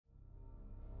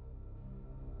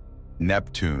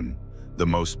Neptune, the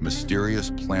most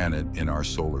mysterious planet in our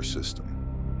solar system.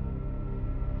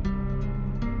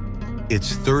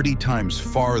 It's 30 times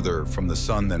farther from the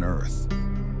sun than Earth,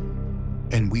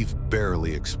 and we've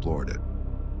barely explored it.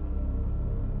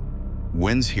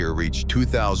 Winds here reach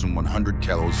 2,100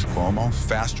 km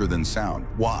faster than sound.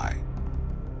 Why?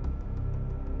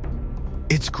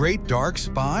 Its great dark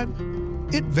spot?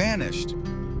 It vanished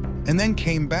and then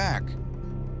came back.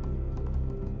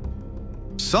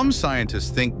 Some scientists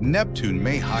think Neptune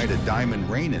may hide a diamond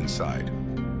rain inside.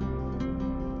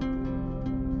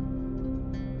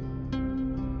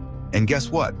 And guess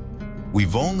what?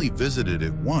 We've only visited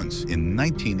it once in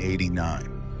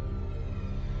 1989.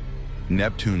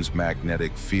 Neptune's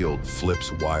magnetic field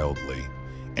flips wildly,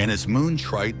 and its moon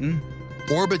Triton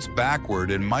orbits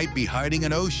backward and might be hiding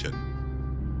an ocean.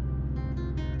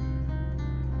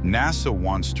 NASA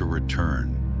wants to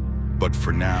return, but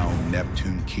for now,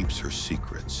 Neptune keeps her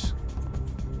secrets.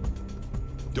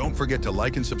 Don't forget to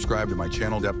like and subscribe to my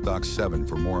channel Depth Doc 7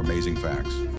 for more amazing facts.